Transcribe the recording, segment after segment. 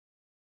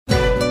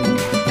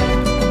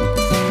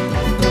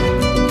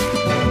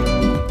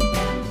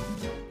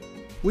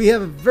We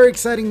have a very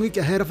exciting week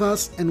ahead of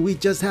us, and we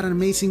just had an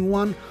amazing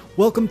one.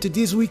 Welcome to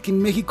This Week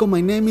in Mexico. My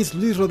name is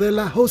Luis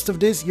Rodela, host of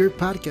this, your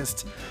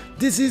podcast.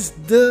 This is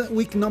the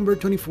week number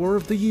 24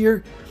 of the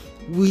year.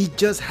 We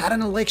just had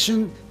an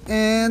election,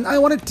 and I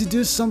wanted to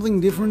do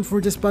something different for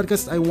this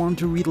podcast. I want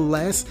to read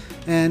less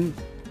and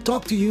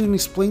talk to you and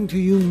explain to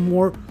you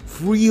more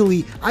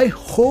freely. I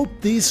hope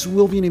this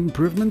will be an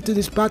improvement to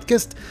this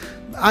podcast.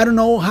 I don't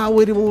know how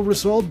it will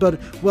result, but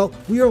well,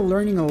 we are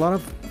learning a lot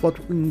of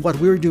what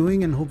we're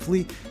doing, and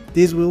hopefully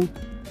this will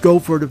go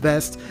for the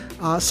best.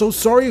 So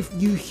sorry if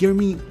you hear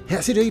me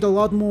hesitate a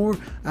lot more.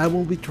 I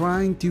will be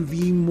trying to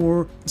be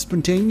more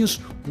spontaneous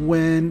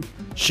when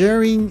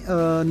sharing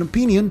an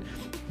opinion.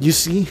 You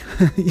see,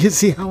 you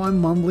see how I'm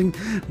mumbling,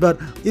 but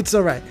it's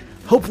all right.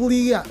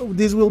 Hopefully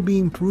this will be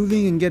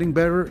improving and getting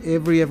better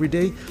every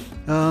day.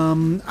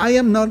 I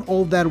am not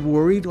all that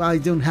worried. I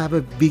don't have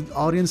a big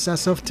audience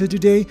as of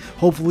today.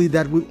 Hopefully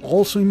that will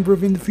also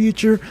improve in the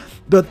future.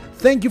 But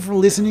thank you for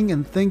listening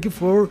and thank you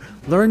for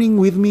learning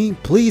with me.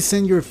 Please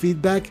send your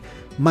feedback.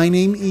 My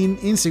name in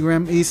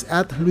Instagram is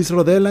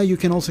 @LuisRodela. You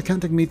can also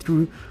contact me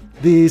through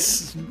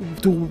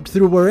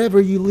through wherever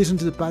you listen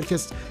to the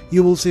podcast.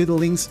 You will see the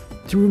links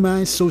through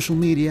my social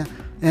media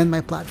and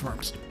my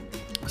platforms.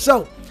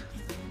 So,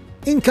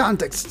 in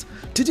context,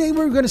 today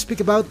we're going to speak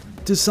about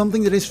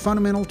something that is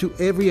fundamental to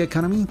every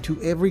economy, to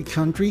every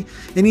country,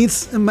 and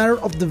it's a matter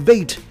of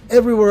debate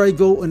everywhere I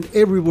go and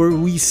everywhere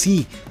we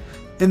see,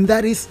 and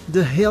that is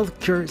the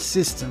healthcare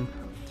system.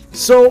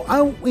 So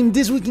in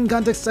this week in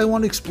context, I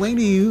want to explain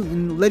to you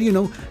and let you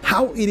know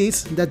how it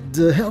is that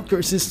the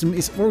healthcare system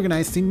is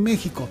organized in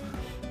Mexico.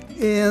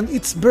 And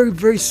it's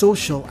very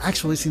social.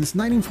 Actually, since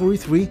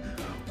 1943,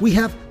 we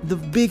have the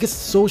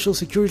biggest social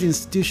security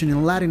institution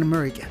in Latin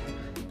America,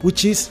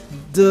 which is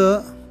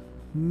the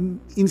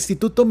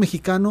Instituto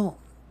Mexicano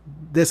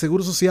de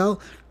Seguro Social,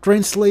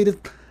 translated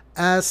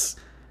as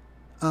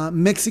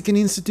Mexican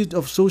Institute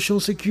of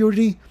Social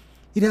Security.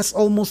 It has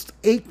almost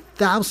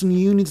 8,000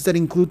 units that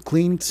include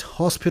clinics,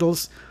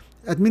 hospitals,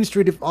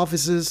 administrative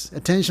offices,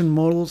 attention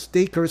models,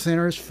 daycare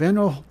centers,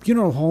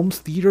 funeral homes,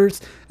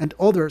 theaters, and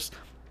others.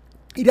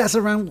 It has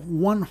around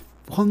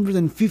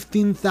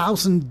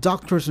 115,000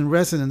 doctors and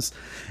residents,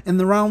 and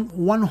around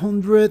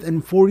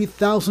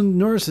 140,000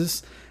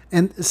 nurses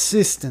and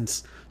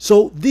assistants.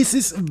 So this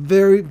is a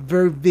very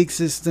big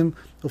system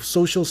of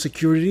social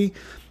security,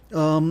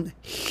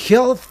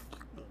 health,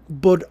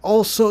 but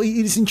also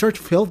it is in charge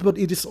of health, but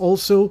it is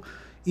also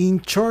in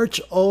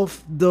charge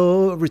of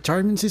the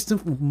retirement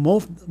system,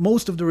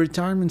 most of the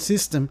retirement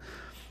system.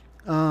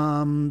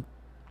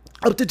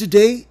 Up to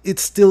today, it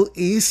still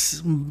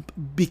is,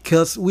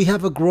 because we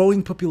have a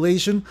growing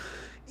population.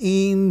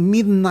 In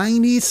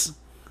mid-90s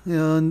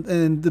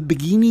and the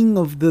beginning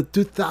of the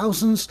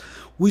 2000s,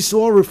 we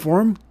saw a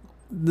reform.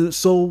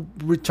 So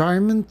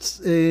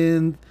retirement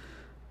and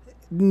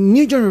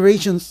new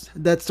generations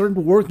that started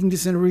working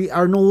this area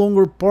are no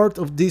longer part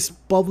of this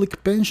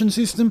public pension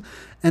system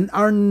and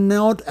are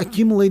not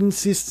accumulating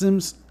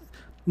funds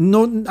in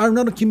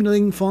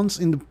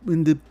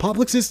the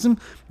public system.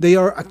 They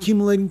are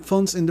accumulating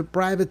funds in the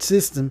private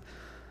system.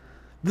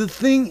 The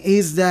thing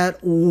is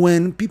that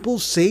when people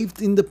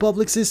saved in the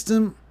public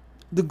system,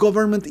 the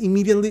government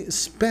immediately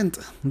spent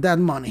that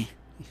money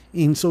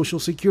in social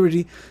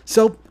security,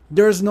 so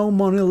there's no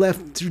money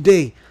left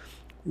today.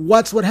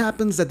 What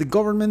happens that the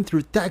government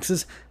through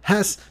taxes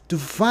has to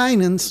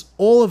finance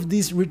all of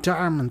this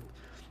retirement.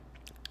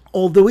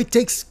 Although it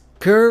takes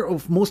care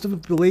of most of the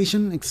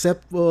population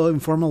except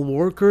informal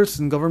workers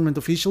and government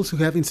officials who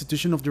have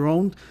institutions of their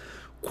own,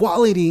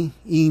 quality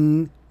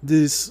in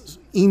this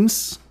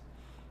IMSS,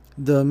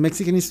 the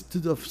Mexican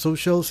Institute of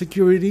Social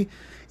Security,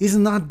 is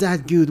not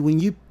that good. When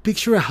you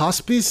picture a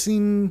hospice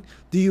in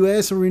the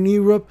US or in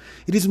Europe,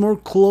 it is more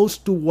close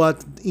to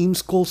what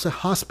IMSS calls a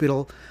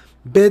hospital.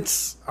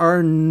 Beds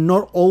are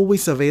not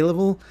always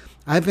available.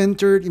 I've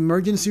entered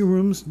emergency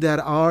rooms that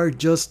are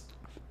just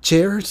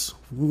chairs,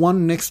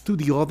 one next to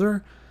the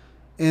other,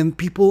 and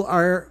people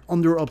are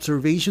under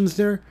observations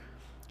there,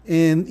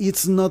 and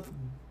it's not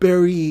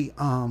very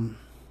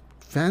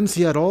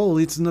fancy at all.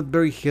 It's not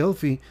very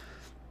healthy.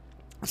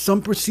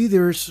 Some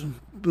procedures,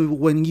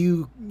 when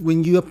you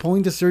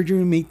appoint a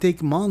surgery, may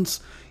take months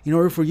in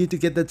order for you to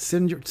get that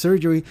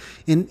surgery,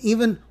 and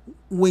even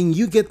when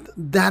you get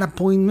that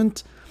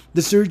appointment,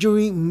 the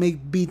surgery may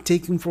be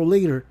taken for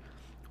later,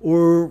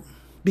 or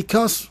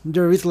because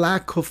there is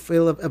lack of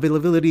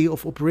availability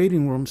of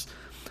operating rooms.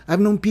 I've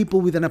known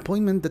people with an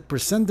appointment that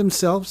present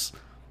themselves,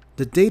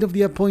 the date of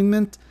the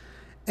appointment,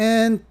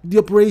 and the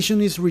operation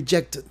is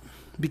rejected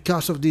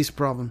because of this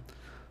problem.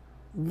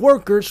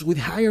 Workers with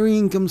higher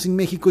incomes in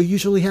Mexico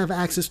usually have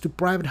access to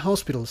private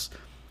hospitals.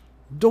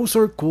 Those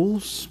are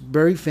cool,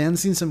 very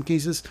fancy. In some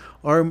cases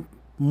are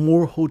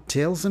more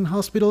hotels than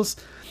hospitals.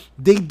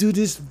 They do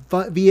this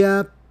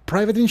via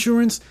private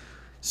insurance.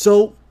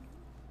 So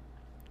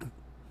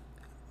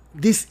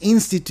this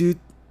institute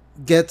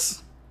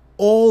gets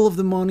all of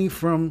the money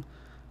from,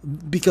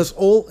 because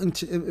all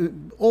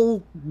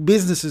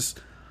businesses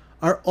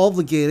are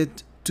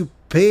obligated to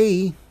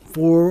pay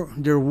for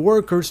their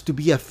workers to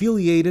be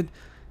affiliated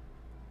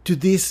to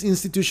this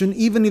institution,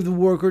 even if the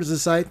workers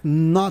decide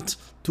not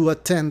to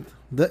attend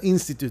the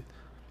institute.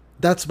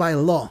 That's by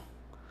law.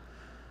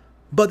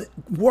 But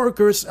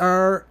workers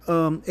are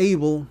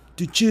able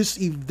to choose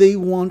if they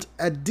want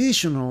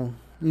additional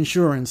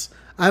insurance.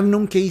 I've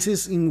known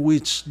cases in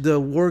which the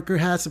worker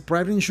has a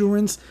private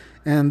insurance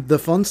and the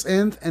funds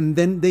end, and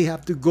then they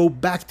have to go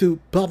back to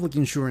public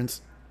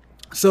insurance.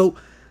 So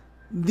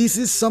this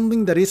is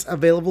something that is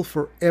available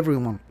for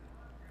everyone.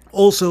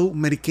 Also,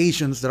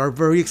 medications that are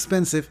very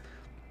expensive.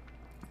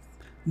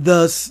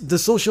 Thus, the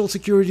social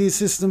security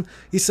system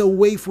is a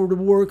way for the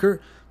worker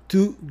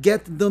to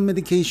get the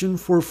medication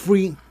for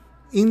free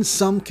in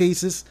some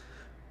cases,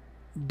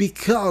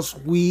 because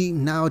we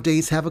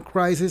nowadays have a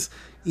crisis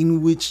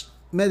in which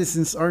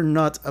medicines are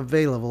not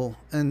available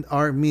and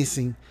are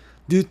missing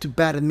due to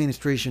bad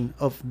administration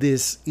of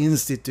this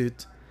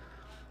institute.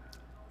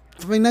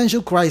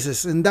 Financial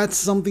crisis, and that's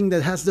something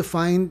that has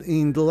defined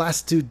in the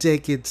last 2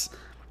 decades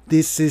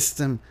this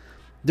system.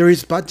 There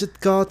is budget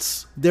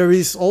cuts. There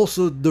is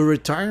also the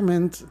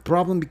retirement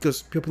problem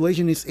because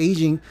population is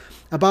aging.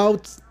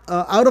 About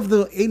out of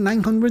the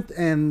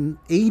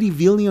 980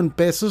 billion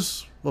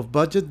pesos of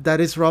budget, that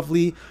is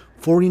roughly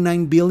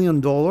 $49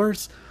 billion.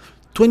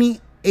 $28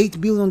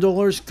 billion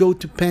go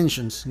to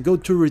pensions, go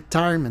to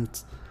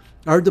retirement,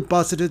 are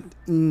deposited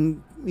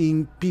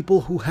in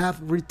people who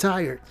have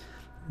retired.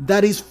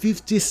 That is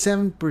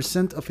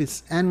 57% of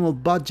its annual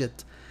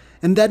budget.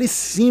 And that is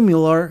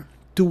similar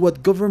to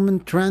what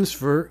government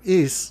transfer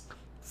is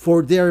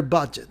for their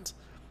budget.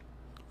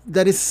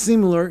 That is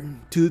similar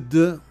to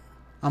the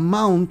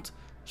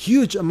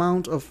huge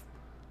amount of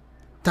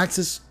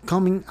taxes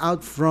coming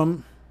out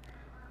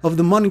of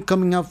the money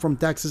coming out from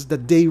taxes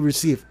that they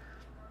receive.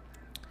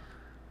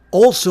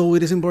 Also,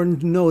 it is important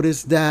to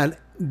notice that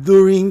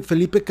during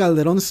Felipe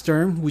Calderón's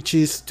term, which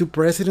is 2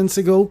 presidents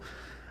ago,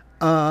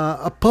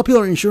 a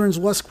popular insurance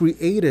was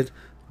created,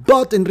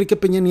 but Enrique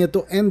Peña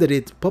Nieto ended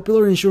it.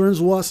 Popular insurance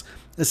was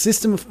a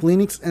system of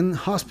clinics and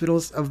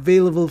hospitals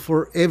available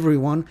for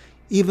everyone,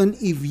 even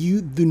if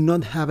you do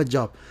not have a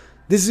job.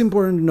 This is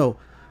important to know.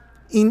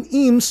 In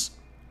IMSS,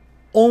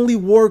 only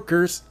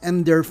workers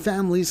and their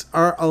families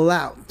are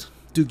allowed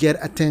to get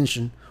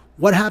attention.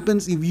 What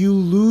happens if you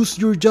lose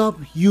your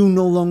job? You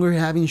no longer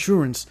have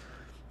insurance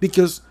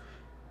because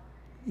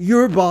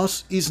your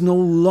boss is no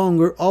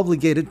longer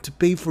obligated to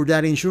pay for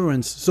that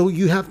insurance. So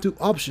you have 2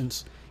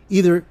 options.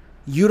 Either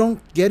you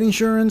don't get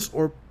insurance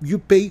or you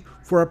pay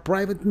for a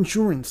private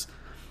insurance.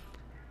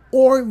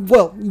 Or,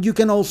 well, you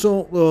can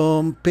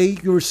also pay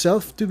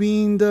yourself to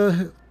be in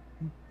the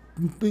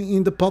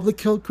public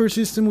healthcare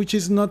system, which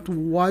is not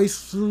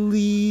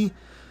wisely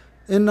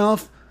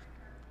enough.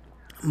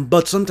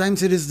 But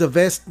sometimes it is the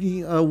best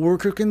a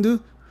worker can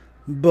do.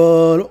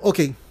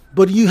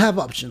 But you have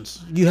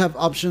options.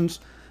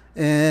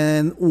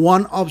 And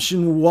one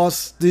option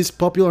was this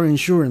popular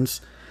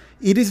insurance.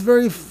 It is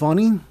very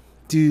funny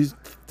to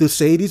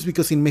say this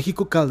because in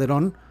Mexico,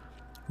 Calderón,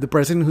 the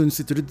president who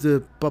instituted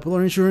the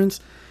popular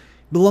insurance,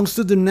 belongs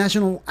to the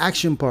National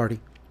Action Party,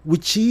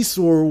 which is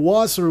or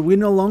was or we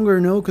no longer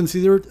know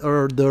considered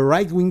or the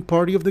right-wing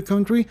party of the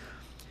country,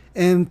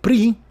 and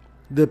PRI,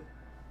 the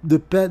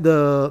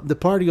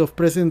party of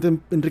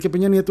President Enrique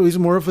Peña Nieto, is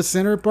more of a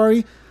center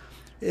party.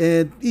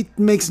 It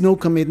makes no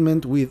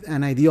commitment with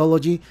an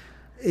ideology.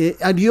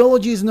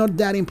 Ideology is not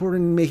that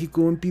important in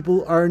Mexico, and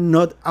people are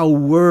not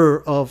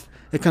aware of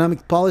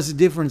economic policy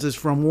differences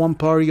from one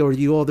party or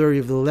the other,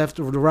 if the left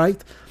or the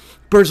right.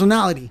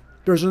 Personality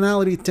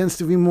tends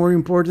to be more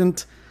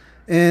important,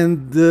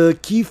 and the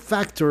key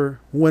factor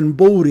when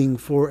voting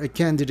for a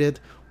candidate,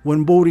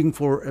 when voting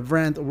for a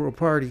brand or a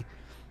party.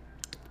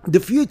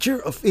 The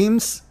future of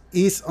IMSS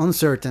is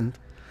uncertain,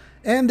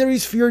 and there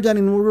is fear that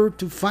in order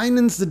to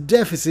finance the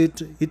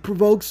deficit it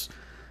provokes,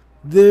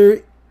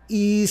 there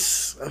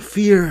is a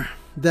fear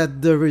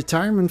that the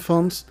retirement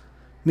funds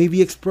may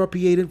be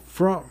expropriated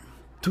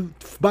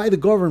by the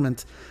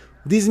government.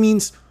 This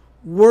means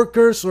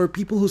workers or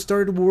people who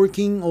started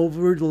working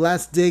over the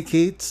last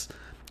decades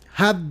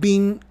have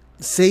been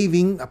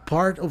saving a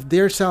part of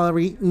their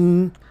salary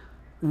in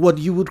what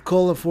you would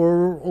call a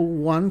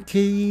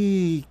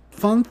 401k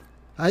fund.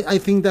 I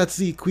think that's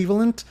the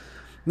equivalent.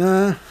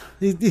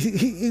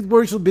 It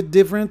works a bit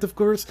different, of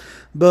course,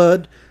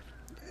 but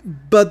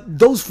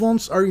those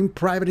funds are in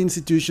private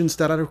institutions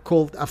that are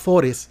called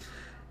Afores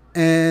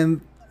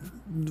and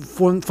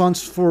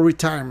funds for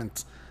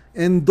retirement.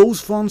 And those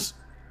funds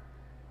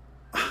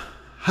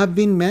have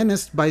been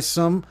managed by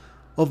some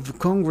of the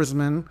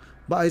congressmen,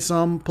 by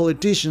some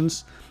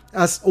politicians,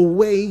 as a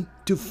way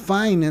to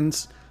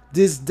finance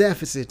this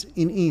deficit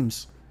in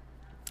IMSS.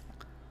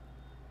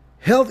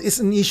 Health is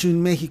an issue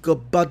in Mexico,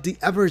 but the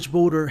average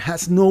voter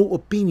has no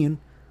opinion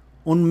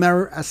on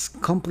matter as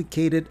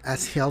complicated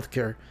as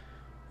healthcare.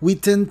 We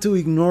tend to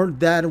ignore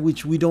that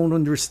which we don't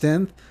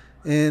understand,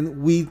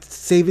 and we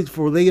save it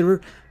for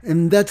later,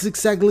 and that's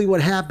exactly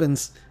what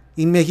happens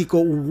in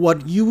Mexico.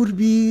 What would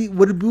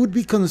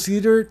be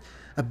considered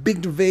a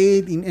big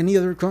debate in any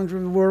other country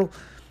in the world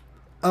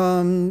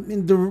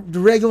The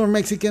regular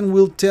Mexican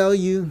will tell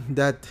you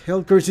that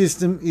healthcare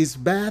system is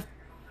bad,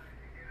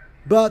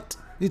 but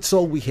it's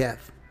all we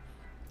have.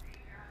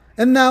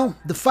 And now,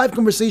 the 5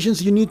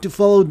 conversations you need to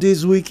follow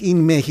this week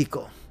in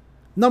Mexico.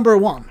 Number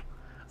 1.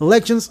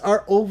 Elections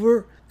are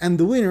over and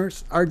the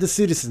winners are the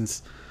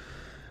citizens.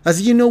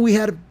 As you know, we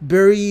had a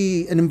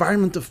very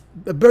violent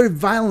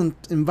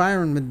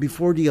environment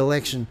before the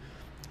election,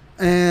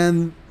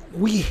 and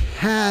we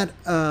had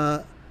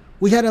an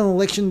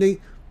election day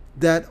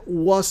that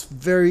was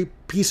very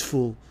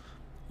peaceful.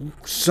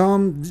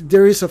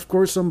 There is of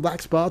course some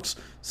black spots,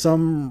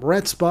 some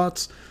red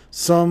spots,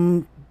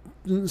 some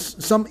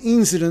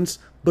incidents,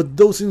 but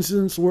those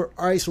incidents were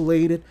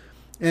isolated,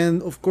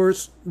 and of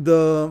course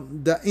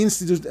the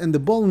institute and the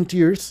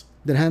volunteers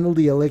that handled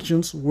the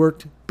elections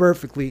worked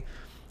perfectly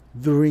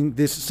during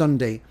this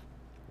Sunday.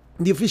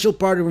 The official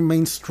party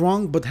remains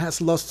strong but has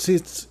lost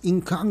seats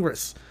in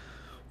Congress.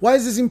 Why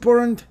is this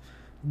important?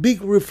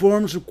 Big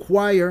reforms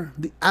require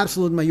the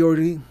absolute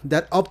majority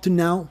that up to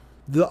now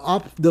the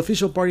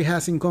official party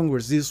has in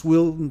Congress. This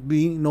will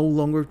be no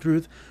longer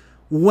true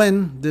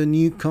when the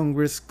new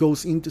Congress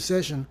goes into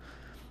session.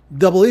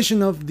 The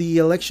abolition of the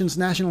Elections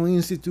National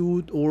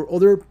Institute or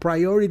other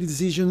priority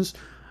decisions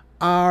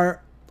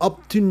are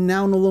up to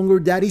now no longer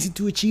that easy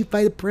to achieve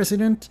by the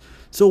president.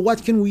 So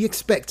what can we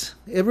expect?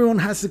 Everyone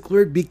has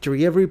declared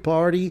victory. Every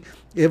party,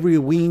 every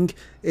wing,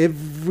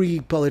 every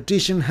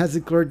politician has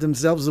declared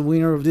themselves the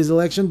winner of this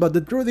election. But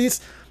the truth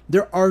is,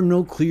 there are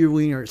no clear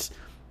winners.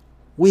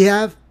 We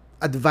have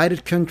a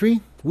divided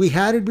country. We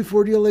had it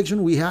before the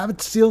election. We have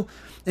it still.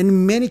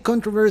 And many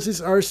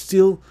controversies are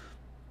still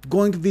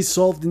going to be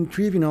solved in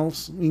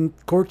tribunals, in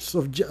courts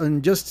of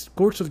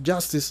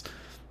justice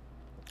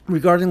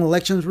regarding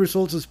elections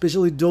results,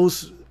 especially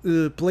those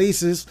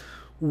places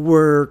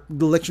where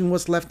the election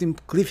was left in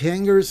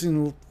cliffhangers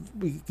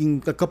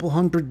in a couple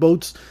hundred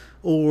votes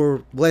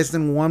or less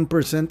than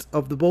 1%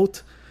 of the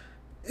vote.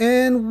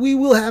 And we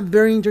will have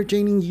very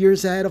entertaining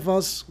years ahead of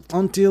us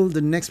until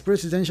the next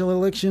presidential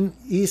election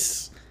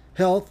is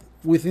held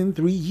within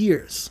 3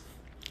 years.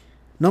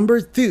 Number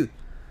 2,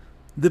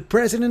 the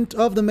president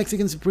of the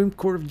Mexican Supreme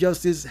Court of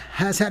Justice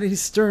has had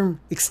his term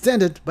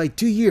extended by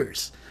 2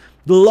 years.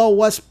 The law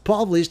was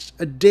published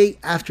a day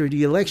after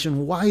the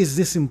election. Why is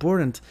this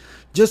important?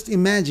 Just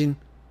imagine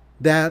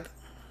that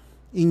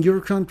in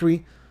your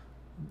country,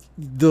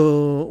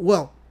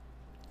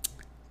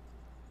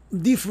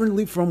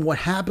 differently from what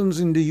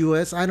happens in the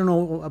US, I don't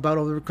know about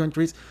other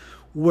countries,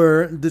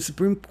 where the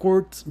Supreme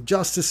Court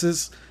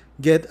justices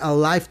get a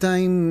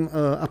lifetime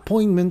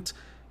appointment.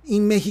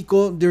 In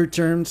Mexico, their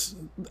terms,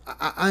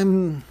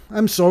 I'm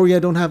sorry, I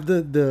don't have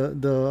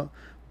the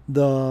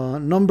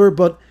number,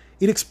 but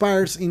it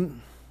expires in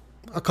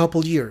a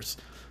couple years.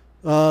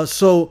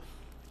 So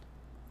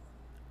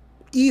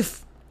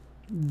if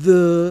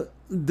the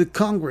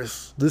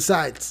Congress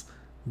decides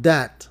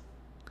that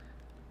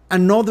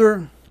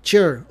another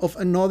chair of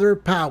another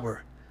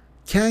power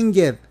can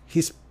get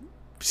his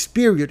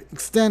period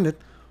extended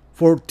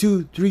for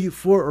 2, 3,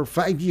 4, or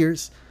 5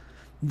 years,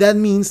 that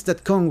means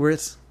that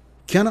Congress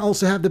can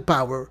also have the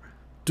power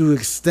to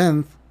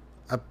extend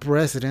a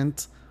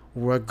president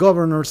or a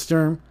governor's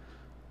term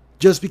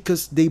just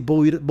because they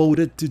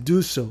voted to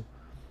do so.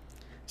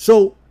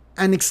 So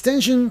an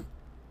extension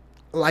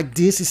like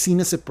this is seen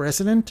as a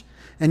precedent,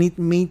 and it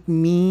may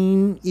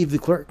mean, if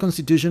declared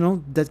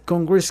constitutional, that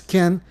Congress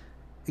can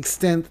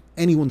extend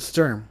anyone's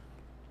term.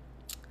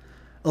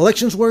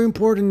 Elections were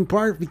important in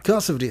part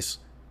because of this.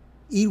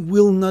 It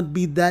will not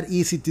be that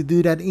easy to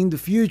do that in the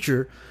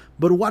future,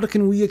 but what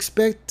can we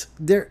expect?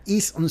 There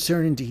is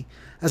uncertainty,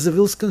 as the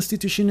bill's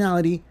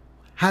constitutionality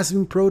has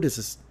been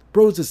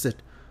protested.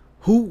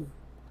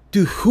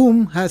 To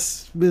whom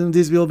has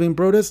this bill been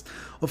protested?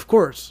 Of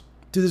course,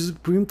 to the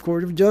Supreme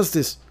Court of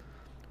Justice,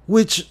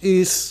 which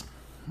is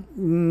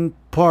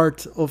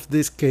part of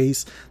this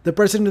case. The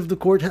president of the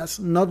court has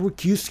not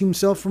recused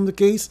himself from the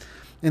case,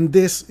 and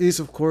this is,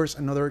 of course,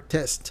 another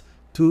test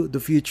to the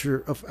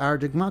future of our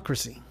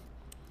democracy.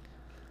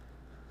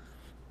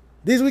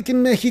 This week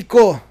in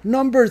Mexico,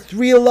 number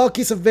 3,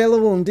 Loki is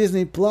available on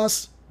Disney+.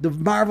 The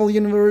Marvel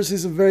Universe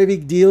is a very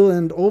big deal,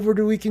 and over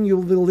the weekend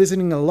you'll be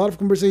listening to a lot of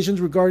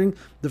conversations regarding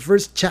the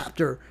first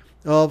chapter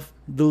of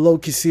the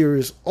Loki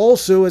series.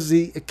 Also, as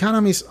the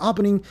economy is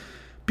opening,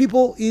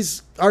 people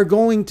are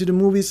going to the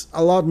movies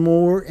a lot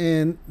more,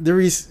 and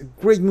there is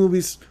great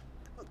movies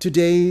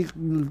today.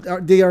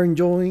 We are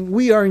enjoying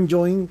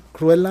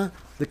Cruella,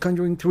 The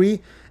Conjuring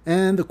 3,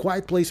 and The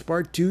Quiet Place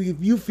Part 2. If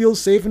you feel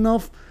safe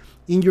enough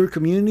in your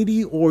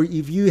community, or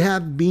if you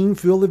have been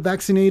fully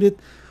vaccinated,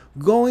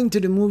 going to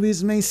the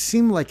movies may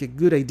seem like a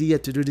good idea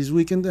to do this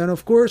weekend. And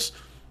of course,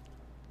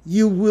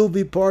 you will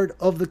be part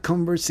of the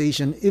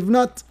conversation. If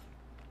not,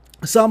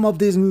 some of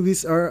these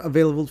movies are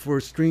available for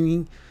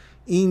streaming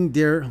in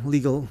their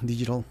legal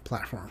digital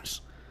platforms.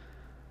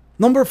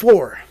 Number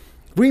 4,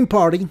 Green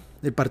Party,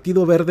 el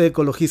Partido Verde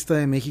Ecologista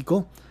de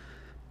México,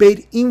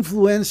 paid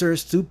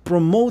influencers to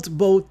promote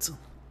vote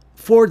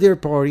for their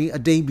party a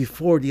day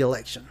before the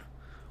election.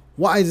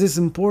 Why is this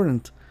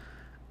important?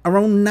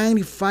 Around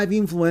 95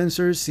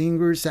 influencers,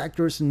 singers,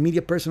 actors, and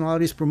media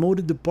personalities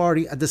promoted the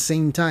party at the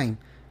same time.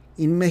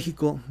 In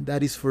Mexico,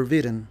 that is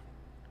forbidden.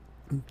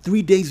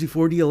 3 days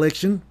before the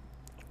election,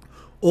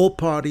 all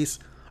parties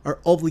are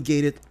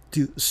obligated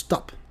to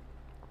stop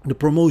the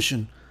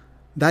promotion.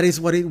 That is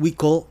what we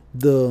call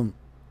the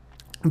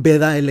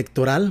veda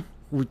electoral,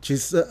 which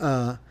is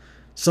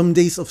some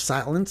days of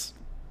silence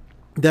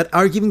that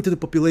are given to the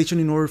population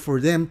in order for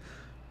them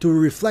to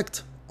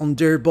reflect on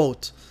their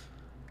vote.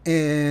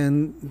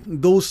 And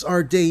those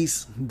are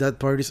days that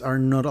parties are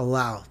not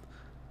allowed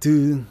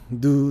to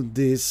do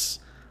this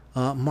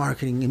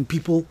marketing, and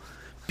people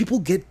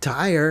get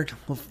tired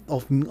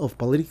of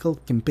political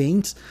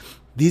campaigns.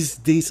 These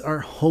days are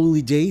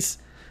holy days,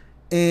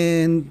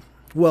 and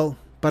well,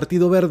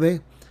 Partido Verde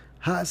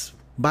has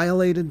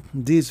violated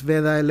this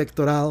veda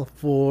electoral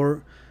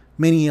for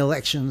many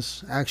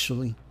elections,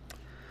 actually.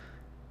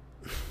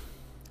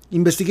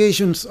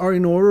 Investigations are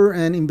in order,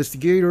 and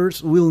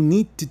investigators will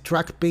need to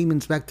track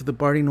payments back to the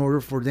party in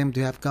order for them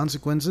to have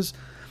consequences.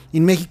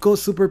 In Mexico,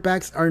 super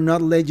PACs are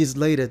not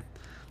legislated.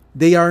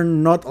 They are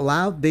not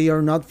allowed, they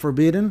are not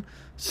forbidden.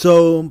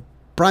 So,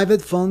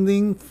 private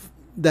funding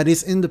that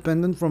is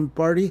independent from the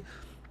party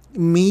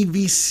may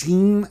be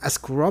seen as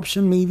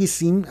corruption, may be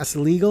seen as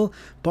illegal.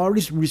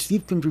 Parties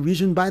receive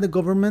contribution by the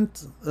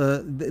government,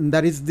 and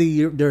that is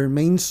their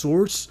main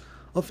source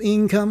of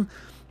income,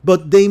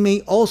 but they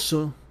may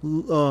also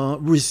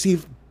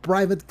receive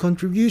private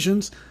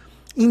contributions.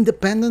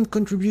 Independent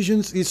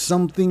contributions is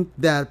something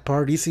that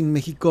parties in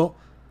Mexico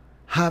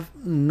have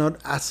not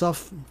as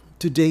of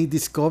today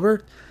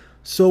discovered.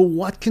 So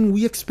what can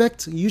we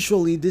expect?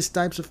 Usually these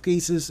types of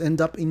cases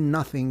end up in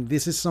nothing.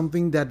 This is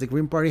something that the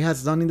Green Party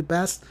has done in the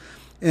past,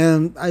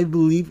 and I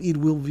believe it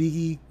will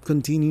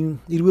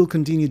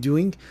continue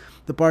doing.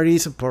 The party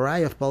is a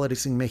pariah of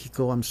politics in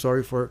Mexico. I'm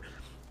sorry for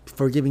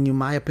giving you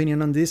my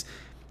opinion on this.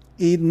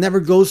 It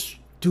never goes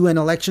to an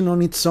election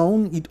on its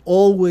own. It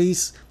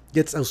always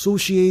gets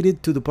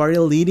associated to the party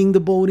leading the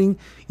voting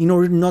in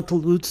order not to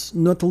lose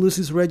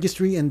its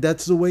registry, and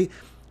that's the way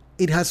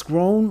it has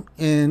grown,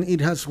 and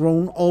it has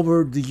grown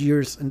over the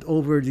years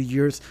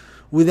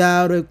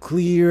without a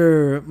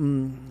clear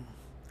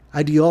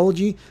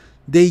ideology.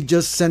 They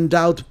just send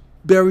out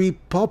very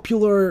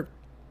popular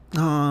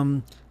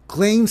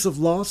claims of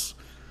laws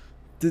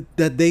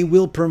that they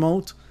will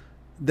promote,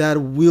 that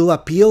will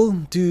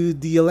appeal to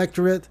the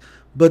electorate,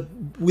 but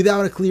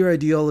without a clear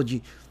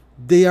ideology.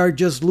 They are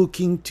just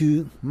looking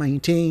to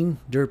maintain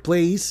their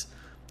place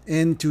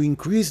and to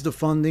increase the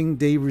funding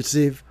they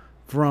receive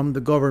from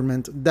the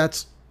government.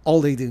 That's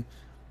all they do.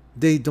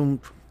 They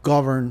don't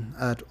govern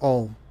at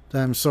all.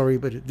 I'm sorry,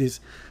 but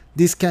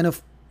this kind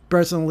of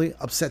personally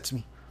upsets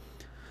me.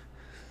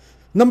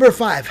 Number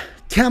 5,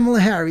 Kamala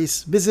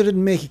Harris visited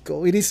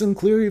Mexico. It is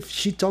unclear if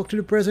she talked to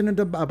the president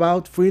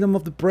about freedom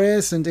of the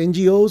press and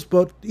NGOs,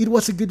 but it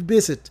was a good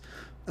visit.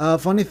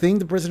 Funny thing,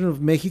 the president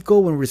of Mexico,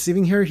 when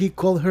receiving her, he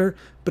called her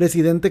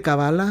President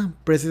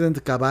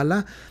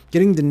Kabala,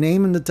 getting the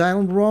name and the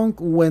title wrong.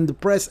 When the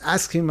press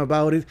asked him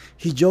about it,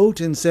 he joked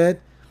and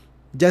said,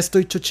 "Ya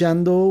estoy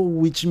chocheando,"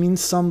 which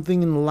means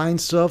something in the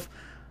lines of,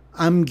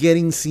 "I'm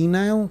getting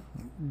senile."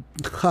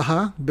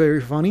 Haha,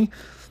 very funny.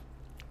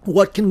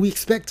 What can we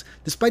expect?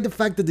 Despite the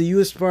fact that the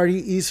US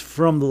party is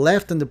from the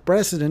left and the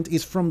president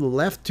is from the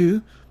left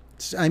too.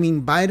 I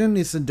mean, Biden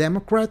is a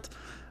Democrat,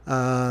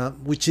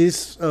 which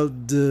is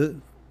the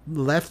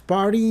left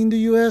party in the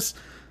US.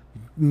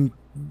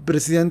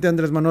 Presidente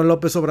Andrés Manuel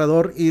López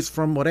Obrador is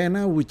from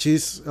Morena, which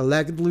is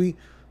allegedly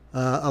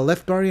a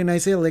left party, and I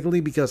say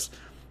allegedly because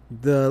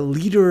the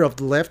leader of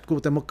the left,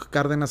 Cuauhtémoc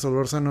Cárdenas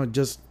Solórzano,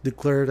 just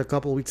declared a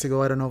couple of weeks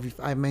ago, I don't know if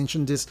I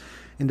mentioned this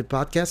in the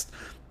podcast,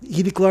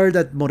 he declared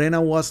that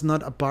Morena was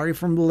not a party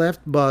from the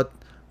left, but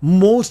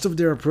most of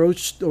their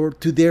approach or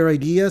to their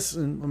ideas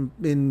and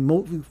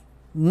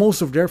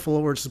most of their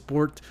followers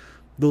support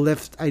the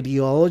left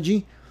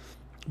ideology.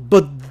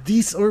 But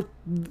these are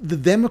the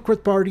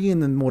Democrat Party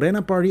and the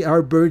Morena Party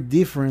are very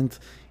different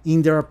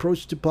in their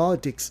approach to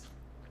politics.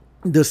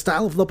 The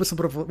style of López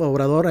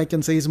Obrador, I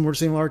can say, is more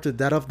similar to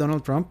that of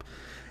Donald Trump,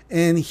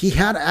 and he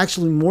had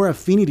actually more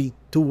affinity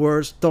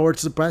towards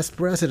the past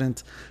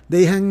president.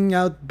 They hang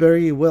out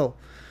very well.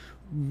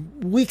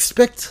 We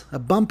expect a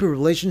bumpy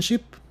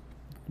relationship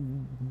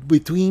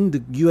between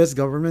the U.S.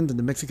 government and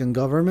the Mexican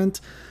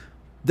government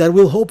that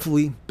will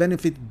hopefully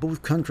benefit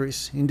both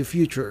countries in the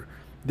future.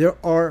 There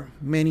are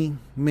many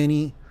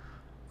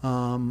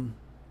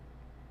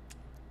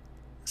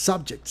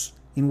subjects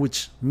in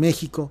which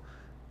Mexico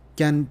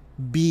can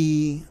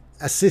be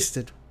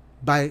assisted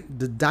by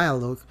the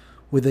dialogue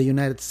with the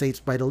United States,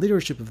 by the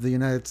leadership of the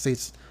United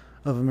States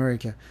of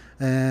America.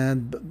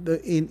 And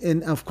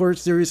of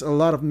course, there is a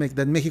lot of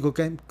that Mexico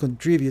can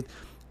contribute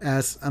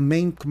as a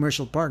main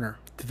commercial partner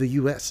to the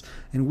U.S.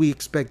 And we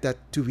expect that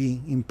to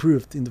be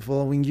improved in the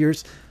following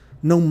years,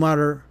 no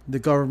matter the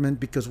government,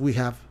 because we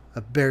have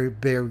a very,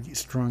 very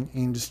strong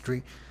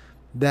industry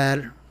that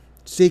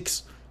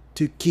seeks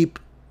to keep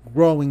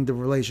growing the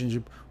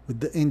relationship with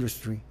the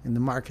industry in the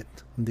market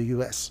in the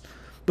U.S.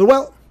 But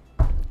well,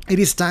 It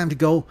is time to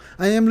go.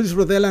 I am Luis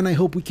Rodela and I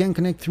hope we can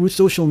connect through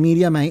social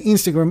media. My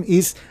Instagram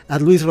is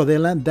at Luis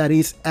Rodela, that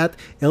is at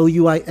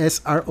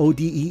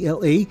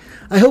LuisRodela.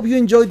 I hope you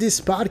enjoyed this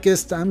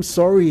podcast. I'm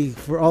sorry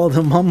for all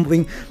the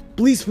mumbling.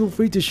 Please feel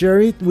free to share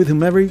it with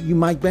whomever you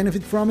might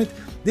benefit from it.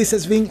 This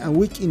has been A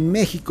Week in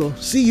Mexico.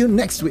 See you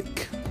next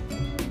week.